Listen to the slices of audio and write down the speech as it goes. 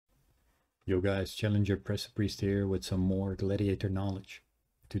Yo guys, Challenger Prestopriest here with some more Gladiator knowledge.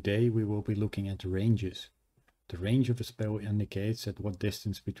 Today we will be looking at ranges. The range of a spell indicates at what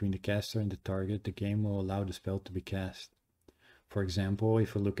distance between the caster and the target the game will allow the spell to be cast. For example,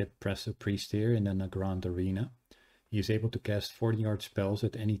 if we look at Prestopriest here in the Nagrand Arena, he is able to cast 40-yard spells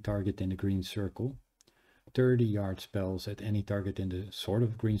at any target in the green circle, 30-yard spells at any target in the sort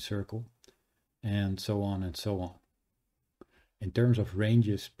of green circle, and so on and so on. In terms of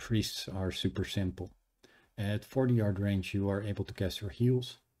ranges, priests are super simple. At 40-yard range you are able to cast your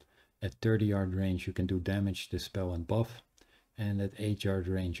heals. At 30-yard range you can do damage, dispel and buff. And at 8-yard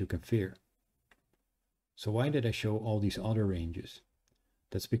range you can fear. So why did I show all these other ranges?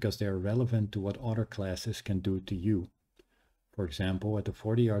 That's because they are relevant to what other classes can do to you. For example, at the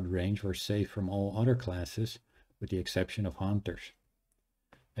 40-yard range we're safe from all other classes with the exception of hunters.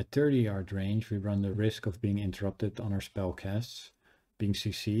 At 30-yard range we run the risk of being interrupted on our spell casts, being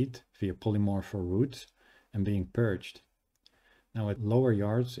CC'd via polymorph or roots, and being purged. Now at lower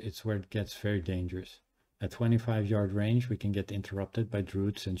yards it's where it gets very dangerous. At 25-yard range we can get interrupted by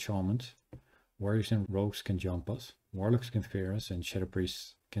druids and shamans. Warriors and rogues can jump us, warlocks can fear us, and shadow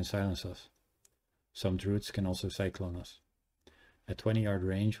priests can silence us. Some druids can also cyclone us. At 20-yard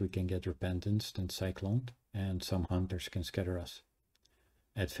range we can get repentanced and cycloned, and some hunters can scatter us.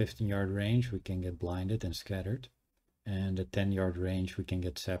 At 15-yard range we can get blinded and scattered, and at 10-yard range we can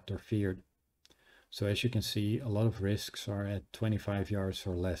get zapped or feared. So as you can see, a lot of risks are at 25 yards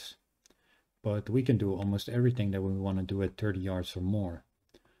or less. But we can do almost everything that we want to do at 30 yards or more.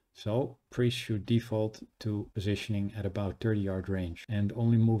 So priests should default to positioning at about 30-yard range and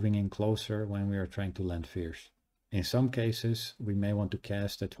only moving in closer when we are trying to land fears. In some cases we may want to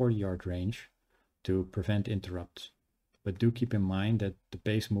cast at 40-yard range to prevent interrupts. But do keep in mind that the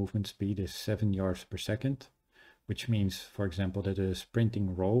base movement speed is 7 yards per second, which means, for example, that a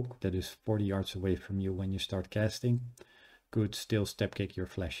sprinting rogue that is 40 yards away from you when you start casting could still step kick your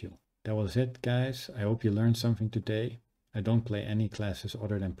flash heal. That was it, guys. I hope you learned something today. I don't play any classes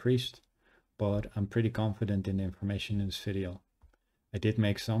other than priest, but I'm pretty confident in the information in this video. I did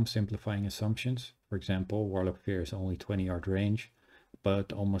make some simplifying assumptions. For example, Warlock Fear is only 20-yard range,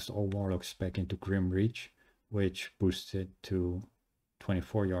 but almost all warlocks spec into Grim Reach, which boosts it to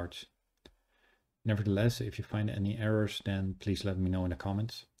 24 yards. Nevertheless, if you find any errors, then please let me know in the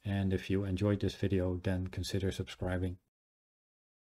comments. And if you enjoyed this video, then consider subscribing.